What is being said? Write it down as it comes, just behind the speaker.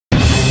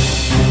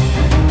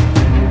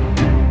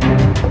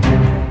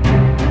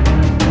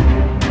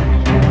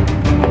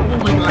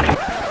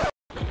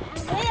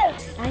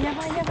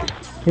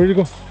Where'd you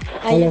go?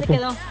 Ahí se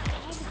quedó.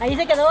 Ahí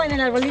se quedó en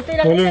el arbolito y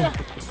la mira.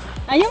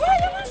 Ahí va,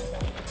 ahí va.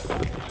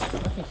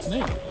 That's a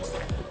snake.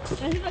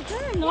 That's a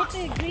good, not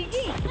the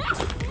greedy.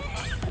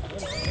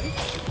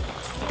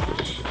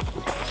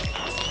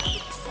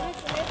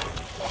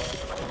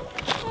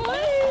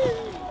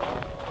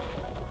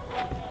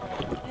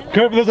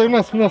 Hay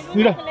unas,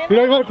 mira,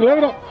 ahí va el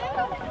culebro.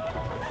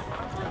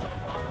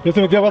 Ya se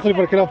metió, va a salir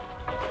por aquel lado.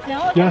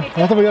 Ya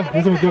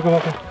se metió acá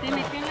abajo. Se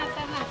metió en la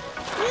tabla.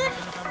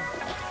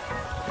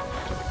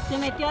 Se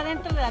metió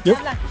adentro de la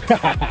tabla.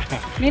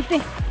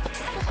 Vete.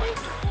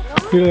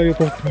 Mira ahí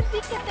atrás.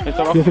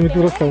 Ya se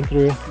metió hasta adentro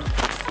ya.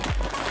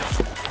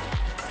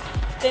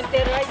 Se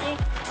enterró allí.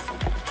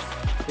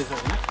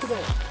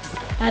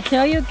 I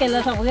tell you que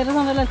las agujeras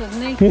son de las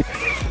snakes.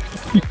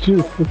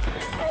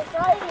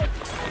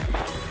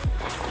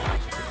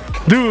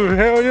 Dude,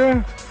 hell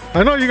yeah.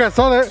 I know you guys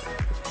saw that.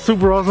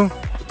 Super awesome.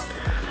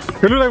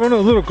 It looked like one of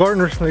those little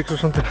gardener snakes or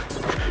something.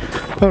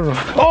 I don't know.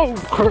 Oh,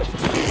 crap.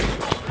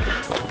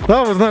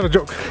 That was not a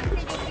joke.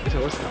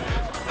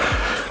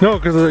 No,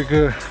 because like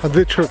I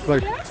did trip.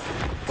 Like,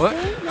 what?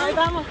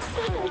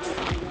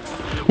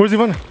 Where's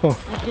Ivana? Oh.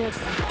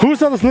 Who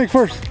saw the snake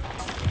first?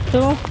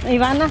 Tú,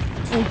 Ivana,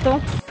 y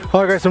tú.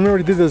 Alright guys, so we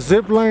already did the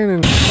zip line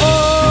and...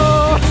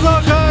 Oh, what's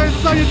up guys?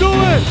 How you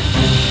doing?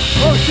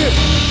 Oh shit.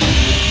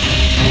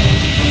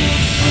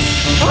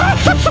 Oh,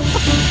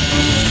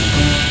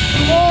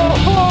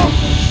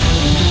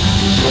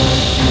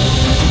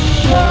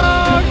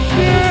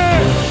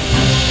 shit!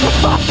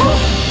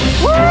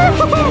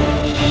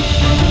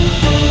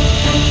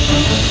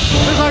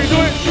 That's how you do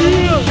it?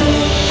 Yeah.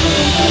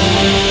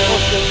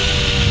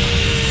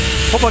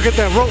 Hope I get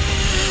that rope.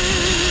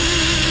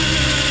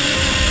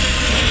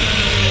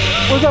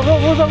 Where's that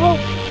rope? Where's that rope?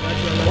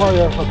 Oh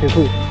yeah, okay,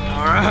 cool.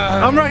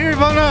 Alright. I'm right here,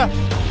 Ivana.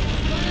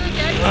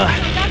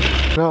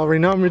 Now, right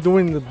now we're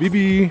doing the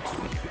BB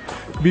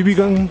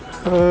gun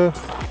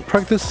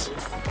practice.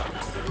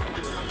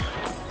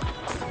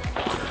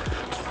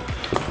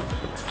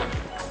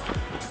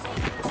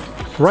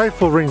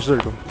 Rifle range, there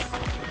you go.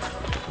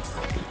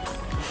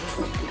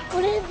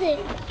 What is it?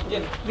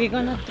 Yeah. We're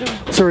gonna throw.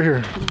 It's right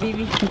here.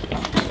 BB.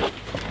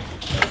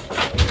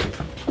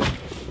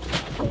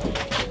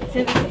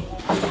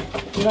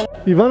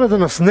 Ivana's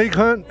on a snake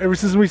hunt ever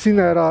since we seen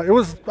that. It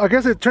was, I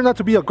guess it turned out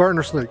to be a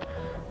gardener snake.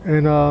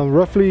 And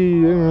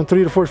roughly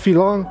 3 to 4 feet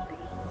long.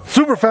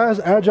 Super fast,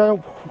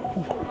 agile.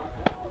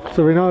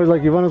 So right now it's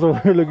like Ivana's over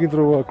here looking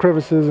through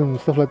crevices and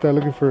stuff like that,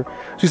 looking for...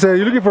 She said,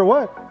 you're looking for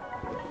what?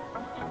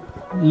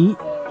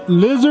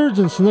 Lizards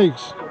and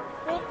snakes.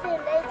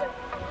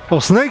 Oh,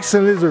 snakes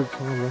and lizards.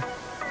 Okay.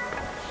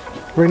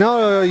 Right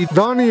now,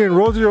 Donnie and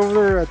Rosie are over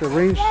there at the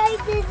range.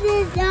 This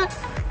is a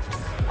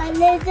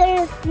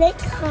lizard snake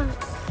hunt.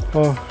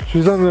 Oh,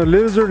 she's on the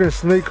lizard and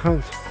snake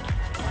hunt.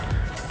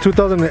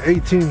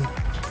 2018.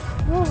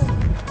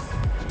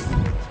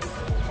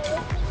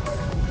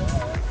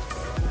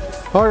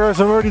 Alright guys,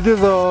 so we already did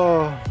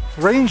the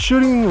range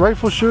shooting,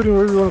 rifle shooting,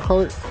 whatever you want to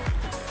call it.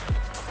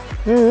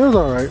 Yeah, it was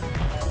alright.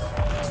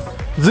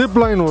 Zip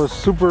line was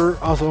super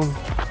awesome.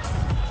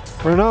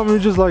 Right now we're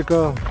just like,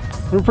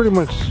 we're pretty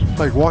much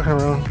like walking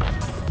around.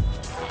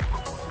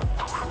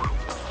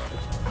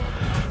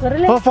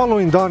 I'm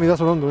following Donnie, that's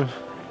what I'm doing.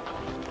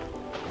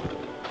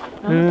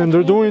 And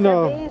they're doing,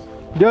 yeah,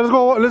 let's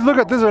go, let's look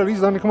at this at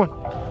least, Donnie, come on.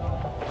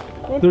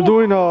 They're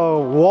doing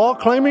wall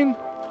climbing.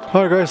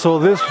 Alright guys, so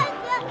this...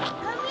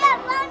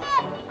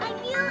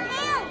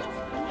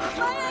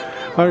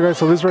 Alright guys,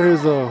 so this right here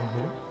is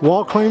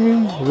wall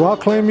climbing, rock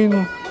climbing.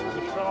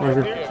 Right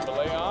here.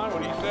 Belay on,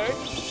 what do you say?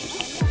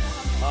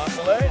 On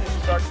belay, and you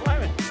start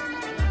climbing.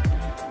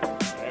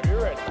 Whenever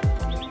you're ready.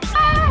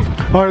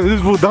 Alright, this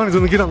is what Donnie's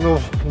gonna get on the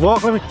wall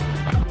climbing.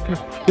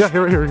 Yeah,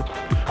 here, right here.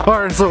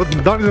 Alright, so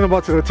Donnie's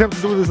about to attempt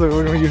to do this.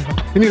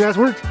 Any last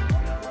words?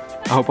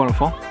 I hope I don't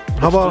fall.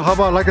 How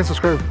about like and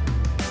subscribe?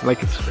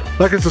 Like and subscribe.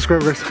 Like and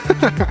subscribe, guys.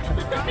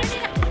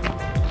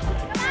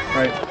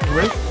 Alright, you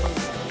ready?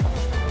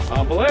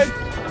 On belay.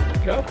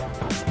 Go.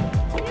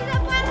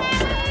 Yeah,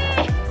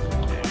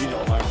 you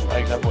know my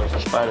legs, that boy's a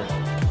spider.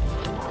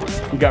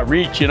 You got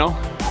reach, you know?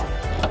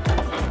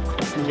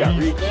 You got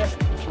reach.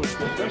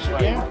 Push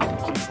again.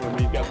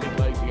 You got big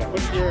legs, you got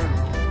Put your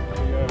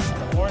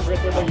horns right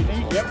there where you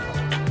need. Yep.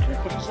 And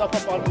put yourself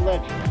up on the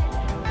ledge.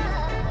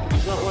 Put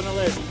yourself on the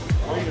ledge.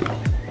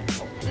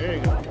 There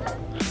you go.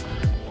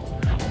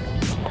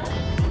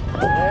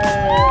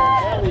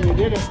 Yeah, Ellie, you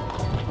did it.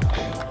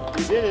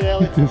 You did it,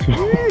 Ellie.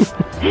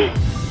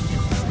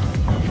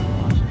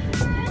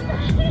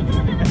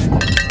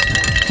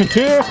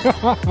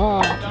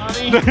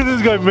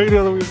 This guy made it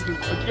all the way through.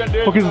 What you gotta do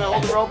is you're gonna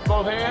hold the rope with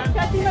both hands.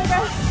 You're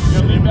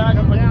gonna lean back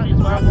and put your feet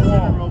flat on the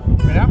wall.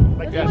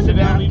 Yeah, sit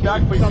down, lean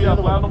back, put your feet flat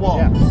on the wall.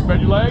 Yeah. Spread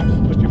your legs.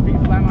 Put your feet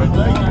flat on the Spread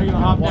your legs, now you're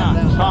gonna hop down.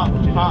 Just hop,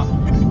 hop,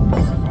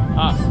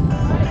 hop.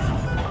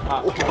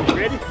 Hop. Okay, you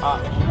ready? Hop.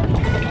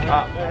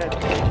 Hop.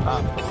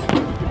 Hop.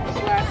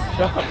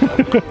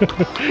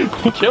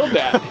 You killed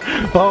that.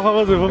 Oh, how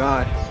was it?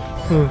 God.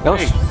 That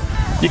was...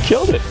 You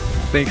killed it.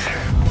 Thanks.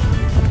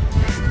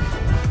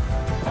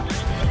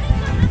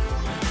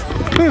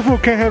 This fool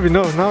can't have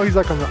enough. Now he's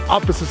like on the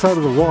opposite side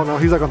of the wall. Now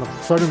he's like on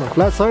the starting the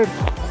flat side.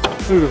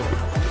 Look at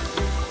that.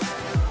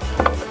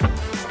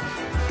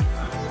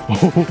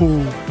 Oh.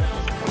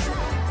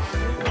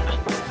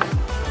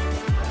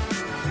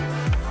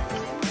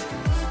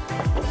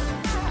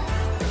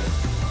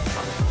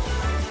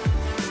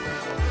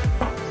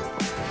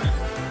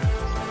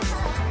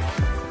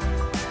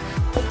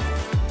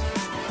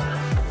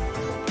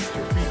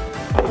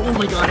 Oh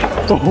my god.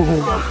 Oh.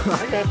 I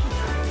got you.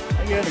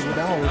 I got you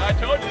down. I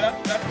told you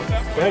that's what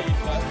Good. Right.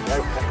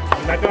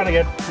 Back down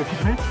again. Get your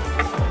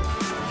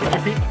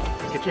feet.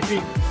 Get your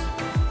feet.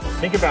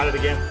 Think about it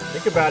again.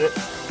 Think about it.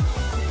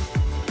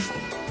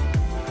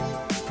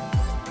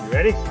 You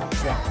ready?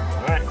 Yeah.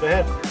 All right, go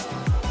ahead.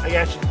 I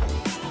got you.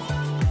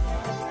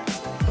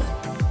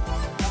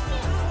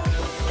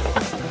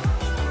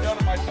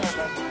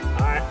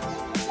 All right.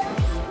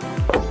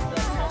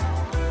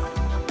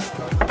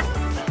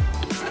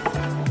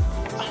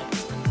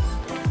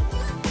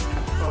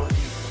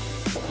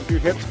 Keep your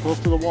hips close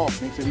to the wall.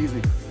 Makes it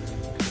easy.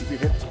 Keep your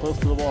hips close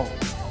to the wall.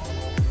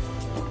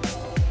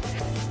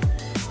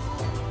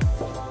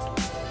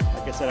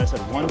 Like I said,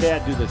 one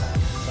dad do this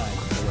side.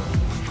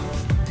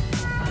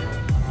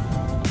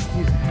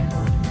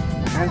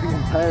 I'm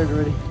getting tired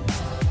already.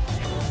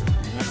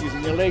 You're not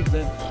using your legs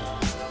then.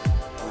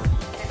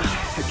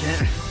 I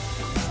can't.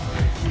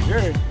 You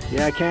sure?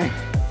 Yeah, I can.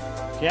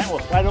 Can't? Well,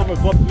 slide over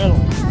and go up the middle.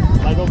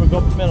 Slide over and go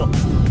up the middle.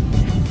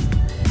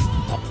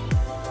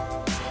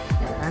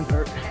 My hands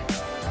hurt.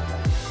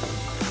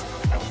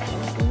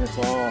 And it's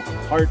all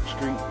heart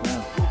strength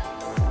now.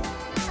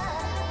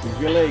 Use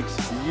your legs.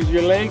 You use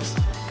your legs.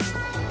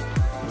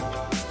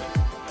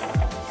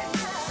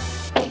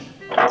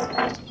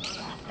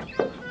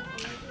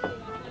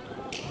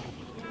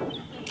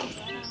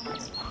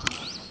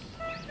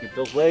 Get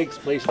those legs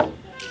placed,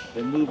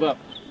 then move up.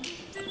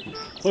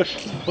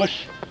 Push,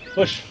 push,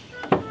 push,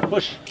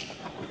 push,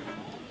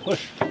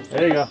 push.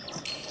 There you go.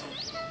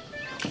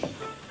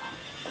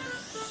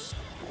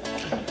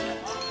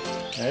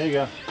 There you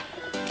go.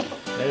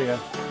 There you go.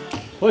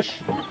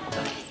 Push.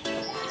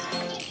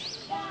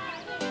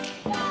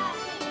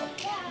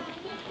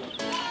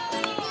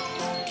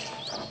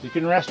 You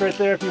can rest right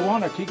there if you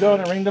want, or keep going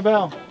and ring the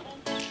bell.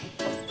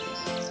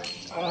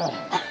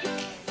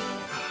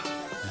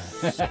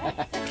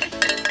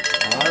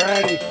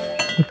 Alrighty.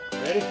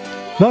 Ready?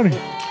 Donnie.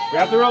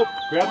 Grab the rope.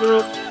 Grab the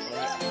rope.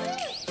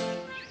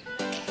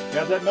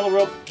 Grab that middle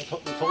rope that's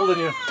holding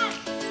you.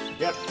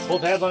 Yep.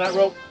 Both hands on that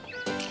rope.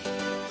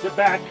 Sit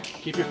back.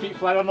 Keep your feet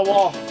flat on the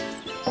wall.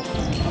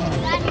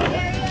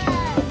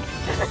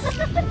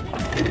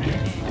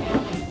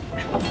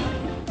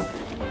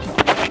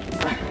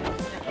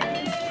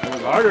 That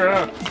was harder,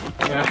 huh?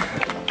 Yeah.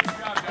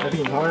 That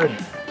was hard.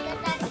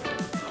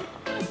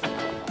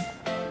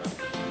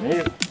 Made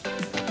it.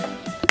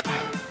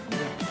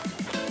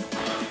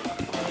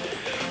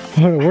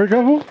 Work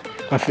out, fool?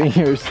 My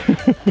fingers.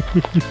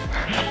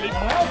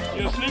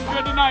 You'll sleep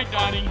good tonight,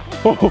 Donnie.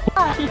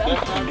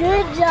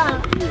 Good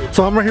job.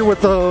 So I'm right here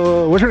with,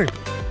 what's your name?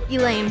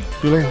 Elaine.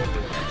 Elaine.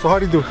 So how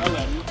do you do?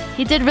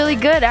 He did really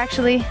good,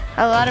 actually.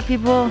 A lot of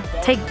people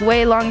take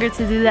way longer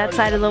to do that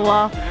side of the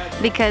wall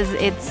because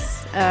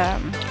it's,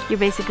 you're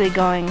basically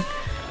going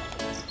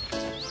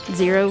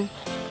 0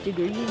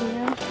 degrees, you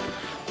know?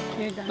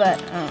 But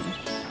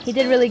he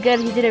did really good.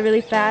 He did it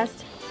really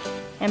fast.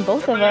 And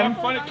both of them.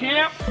 Have fun at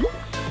camp?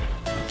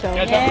 So, You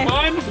guys having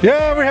fun?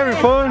 Yeah, we're having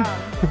fun.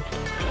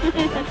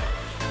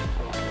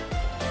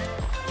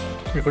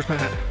 Here, where's my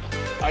hat?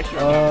 I sure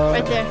am.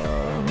 right there.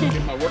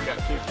 Get my workout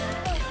too.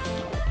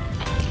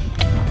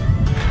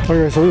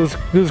 Okay, so this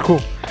is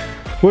cool.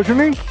 What's your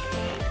name?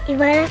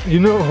 Ivana. You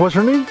know what's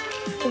your name?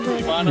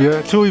 Ivana?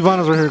 Yeah, 2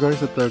 Ivanas right here,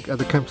 guys, at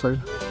the campsite.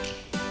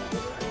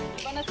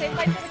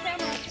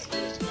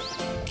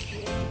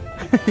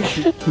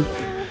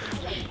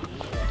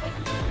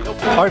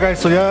 Alright guys,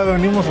 so ya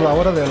venimos a la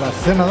hora de la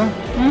cena, ¿no?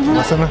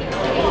 La cena.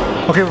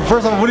 Okay,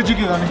 first off, what did you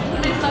get, Donnie?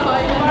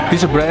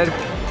 Piece of bread,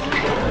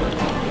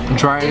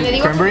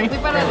 dried cranberry,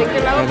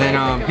 and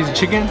then piece of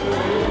chicken,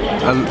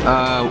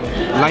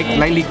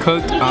 lightly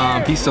cooked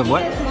piece of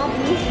what?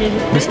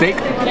 The steak?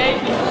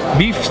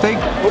 Beef steak?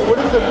 What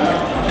is it?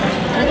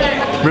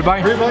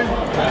 Ribeye? Ribeye?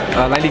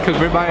 Lightly cooked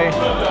ribeye,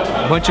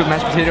 a bunch of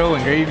mashed potato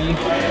and gravy,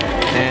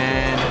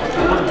 and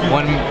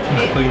one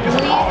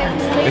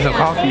there's some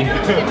coffee.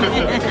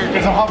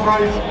 It's a hot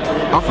rice.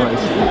 Hot fries.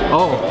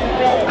 Oh.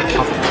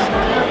 Hot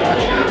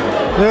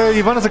fries.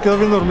 Ivana se quedó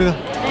bien dormida.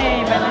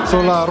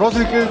 So la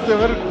Rosy, ¿qué es de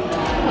ver?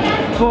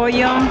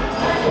 Pollo,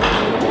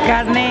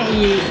 carne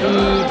y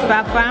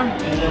papa,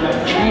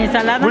 y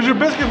ensalada. Where's your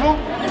biscuit, fool?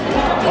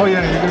 Oh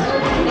yeah,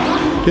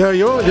 yeah.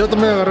 Yo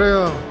también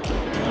agarré.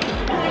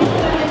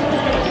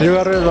 Yo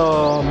agarré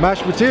the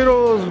mashed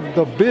potatoes,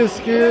 the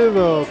biscuit,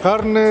 the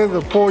carne,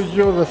 the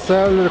pollo, the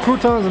salad, the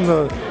croutons, and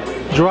the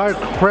dry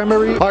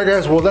cranberry. Alright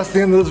guys, well that's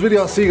the end of this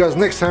video. I'll see you guys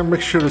next time.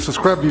 Make sure to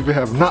subscribe if you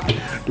have not.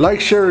 Like,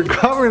 share, and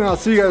comment. I'll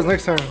see you guys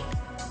next time.